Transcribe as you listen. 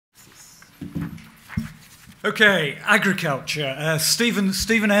Okay, agriculture.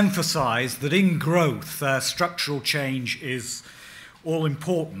 Stephen emphasised that in growth, structural change is all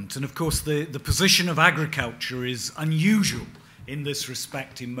important. And of course, the position of agriculture is unusual in this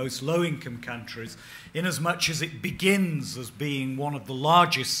respect in most low-income countries, in as much as it begins as being one of the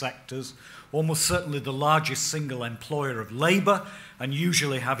largest sectors, almost certainly the largest single employer of labour, and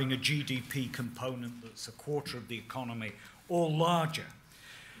usually having a GDP component that's a quarter of the economy or larger.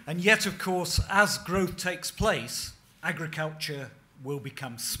 And yet, of course, as growth takes place, agriculture will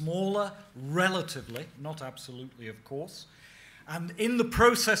become smaller, relatively, not absolutely, of course. And in the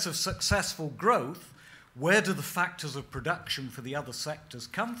process of successful growth, where do the factors of production for the other sectors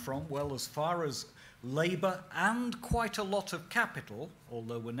come from? Well, as far as labour and quite a lot of capital,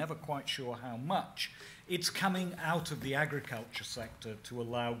 although we're never quite sure how much, it's coming out of the agriculture sector to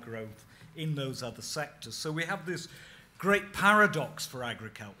allow growth in those other sectors. So we have this great paradox for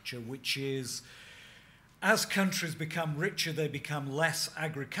agriculture, which is as countries become richer, they become less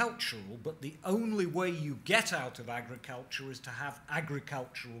agricultural, but the only way you get out of agriculture is to have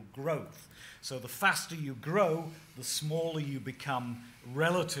agricultural growth. So the faster you grow, the smaller you become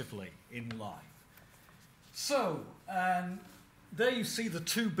relatively in life. So there you see the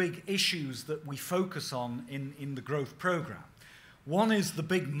two big issues that we focus on in the growth program. One is the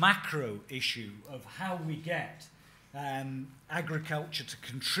big macro issue of how we get agriculture to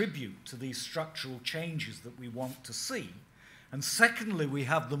contribute to these structural changes that we want to see. And secondly, we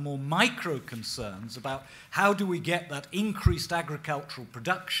have the more micro concerns about how do we get that increased agricultural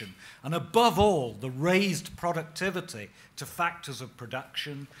production, and above all, the raised productivity to factors of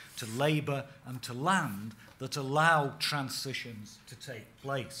production, to labour and to land that allow transitions to take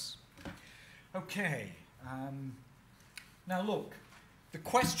place. Okay, now look, the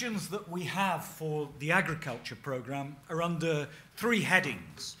questions that we have for the agriculture programme are under three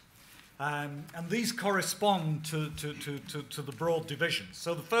headings, and these correspond to the broad divisions.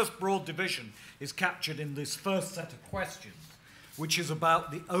 So the first broad division is captured in this first set of questions, which is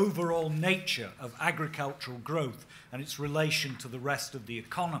about the overall nature of agricultural growth and its relation to the rest of the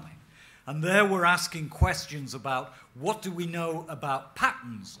economy. And there we're asking questions about what do we know about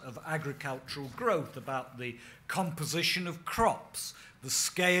patterns of agricultural growth, about the composition of crops, the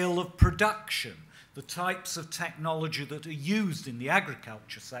scale of production, the types of technology that are used in the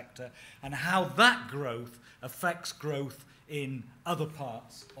agriculture sector, and how that growth affects growth in other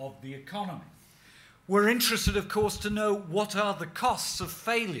parts of the economy. We're interested, of course, to know what are the costs of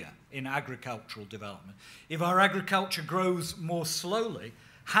failure in agricultural development. If our agriculture grows more slowly,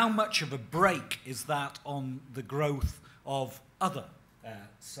 how much of a brake is that on the growth of other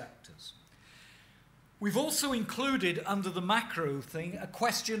sectors? We've also included under the macro thing a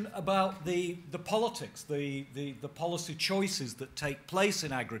question about the politics, the policy choices that take place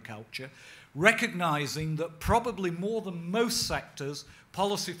in agriculture, recognising that probably more than most sectors,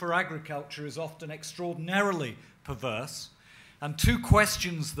 policy for agriculture is often extraordinarily perverse. And two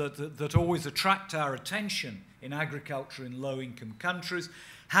questions that always attract our attention in agriculture in low-income countries: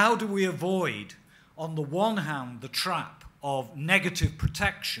 how do we avoid, on the one hand, the trap of negative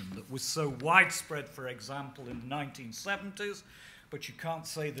protection that was so widespread, for example, in the 1970s, but you can't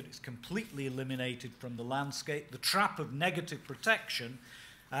say that it's completely eliminated from the landscape, the trap of negative protection,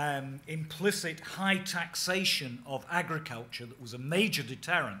 implicit high taxation of agriculture that was a major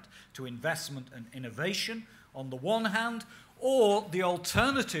deterrent to investment and innovation, on the one hand, or the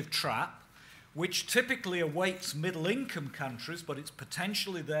alternative trap, which typically awaits middle-income countries, but it's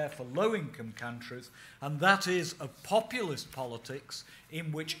potentially there for low-income countries, and that is of populist politics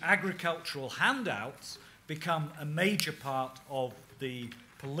in which agricultural handouts become a major part of the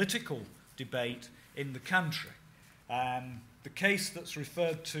political debate in the country. The case that's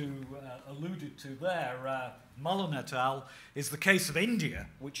referred to, alluded to there, Mullen et al., is the case of India,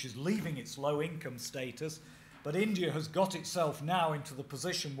 which is leaving its low-income status. But India has got itself now into the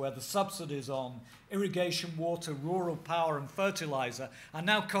position where the subsidies on irrigation, water, rural power and fertiliser are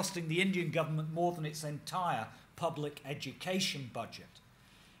now costing the Indian government more than its entire public education budget.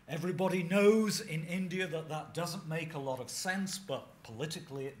 Everybody knows in India that that doesn't make a lot of sense, but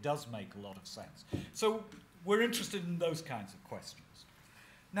politically it does make a lot of sense. So we're interested in those kinds of questions.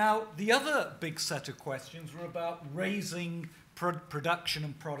 Now, the other big set of questions were about raising production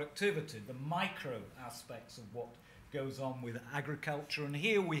and productivity, the micro aspects of what goes on with agriculture. And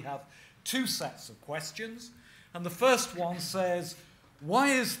here we have two sets of questions. And the first one says, why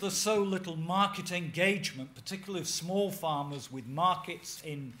is there so little market engagement, particularly of small farmers with markets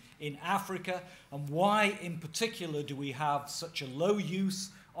in Africa? And why, in particular, do we have such a low use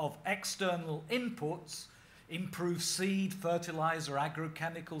of external inputs improve seed, fertilizer,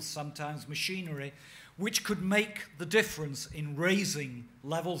 agrochemicals, sometimes machinery, which could make the difference in raising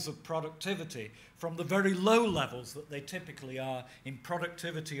levels of productivity from the very low levels that they typically are in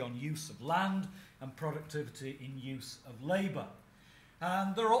productivity on use of land and productivity in use of labour.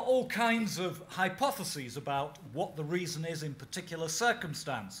 And there are all kinds of hypotheses about what the reason is in particular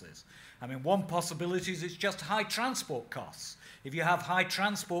circumstances. I mean, one possibility is it's just high transport costs. If you have high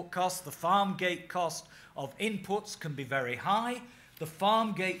transport costs, the farm gate cost of inputs can be very high. The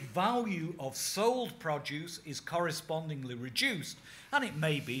farm gate value of sold produce is correspondingly reduced, and it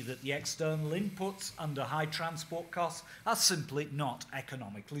may be that the external inputs under high transport costs are simply not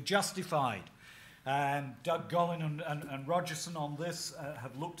economically justified. Doug Gollin and Rogerson on this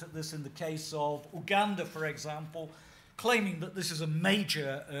have looked at this in the case of Uganda, for example, claiming that this is a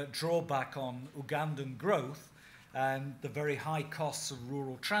major drawback on Ugandan growth and the very high costs of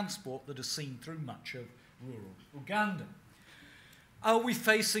rural transport that are seen through much of rural Uganda. Are we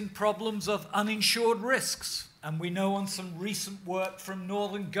facing problems of uninsured risks? And we know on some recent work from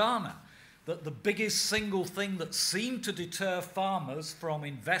northern Ghana that the biggest single thing that seemed to deter farmers from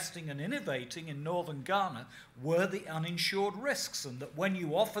investing and innovating in northern Ghana were the uninsured risks, and that when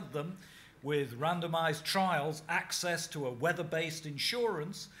you offered them with randomized trials access to a weather-based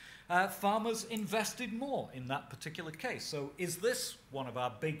insurance, farmers invested more in that particular case. So is this one of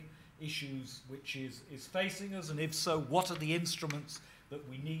our big issues which is facing us, and if so, what are the instruments that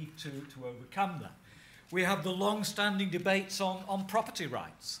we need to overcome that? We have the long-standing debates on property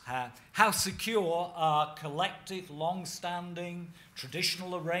rights. How secure are collective, long-standing,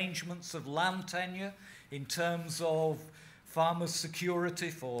 traditional arrangements of land tenure in terms of farmers' security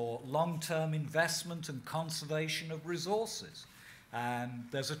for long-term investment and conservation of resources? And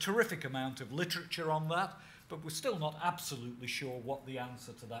there's a terrific amount of literature on that, but we're still not absolutely sure what the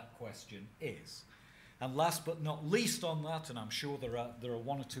answer to that question is. And last but not least on that, and I'm sure there are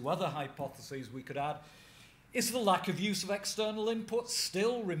one or two other hypotheses we could add, is the lack of use of external inputs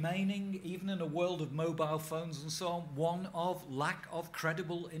still remaining, even in a world of mobile phones and so on, one of lack of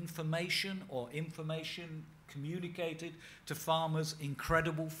credible information or information communicated to farmers in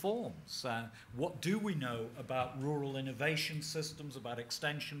credible forms? What do we know about rural innovation systems, about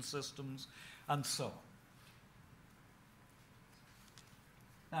extension systems, and so on?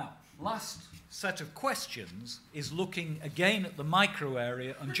 Now, last set of questions is looking again at the micro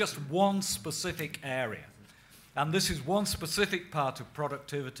area and just one specific area. And this is one specific part of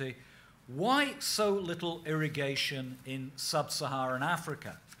productivity. Why so little irrigation in sub-Saharan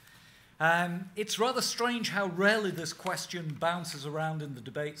Africa? It's rather strange how rarely this question bounces around in the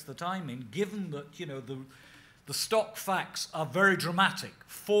debates that I'm in, given that, you know, the stock facts are very dramatic.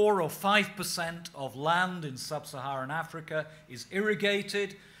 4 or 5% of land in sub-Saharan Africa is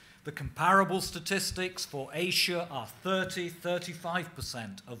irrigated. The comparable statistics for Asia are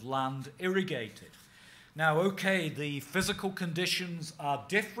 30–35% of land irrigated. Now, okay, the physical conditions are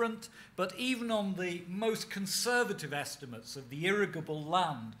different, but even on the most conservative estimates of the irrigable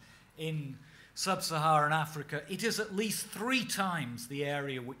land in sub-Saharan Africa, it is at least 3 times the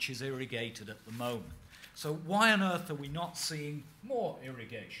area which is irrigated at the moment. So why on earth are we not seeing more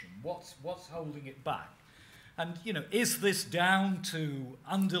irrigation? What's holding it back? And, you know, is this down to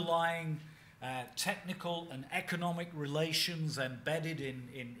underlying technical and economic relations embedded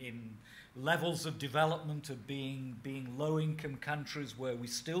in levels of development of being low-income countries where we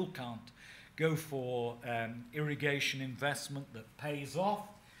still can't go for irrigation investment that pays off?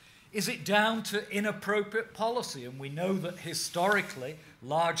 Is it down to inappropriate policy? And we know that historically,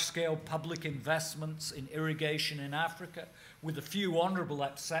 large-scale public investments in irrigation in Africa, with a few honourable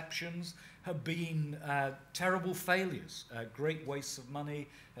exceptions, have been terrible failures, great wastes of money,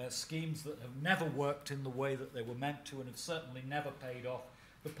 schemes that have never worked in the way that they were meant to and have certainly never paid off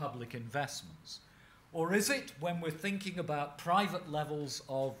the public investments. Or is it, when we're thinking about private levels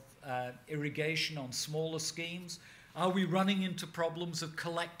of irrigation on smaller schemes, are we running into problems of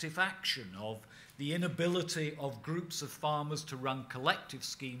collective action, of the inability of groups of farmers to run collective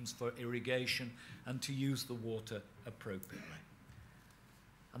schemes for irrigation and to use the water appropriately?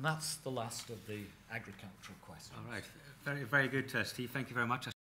 And that's the last of the agricultural questions. All right. Very, very good, Steve. Thank you very much.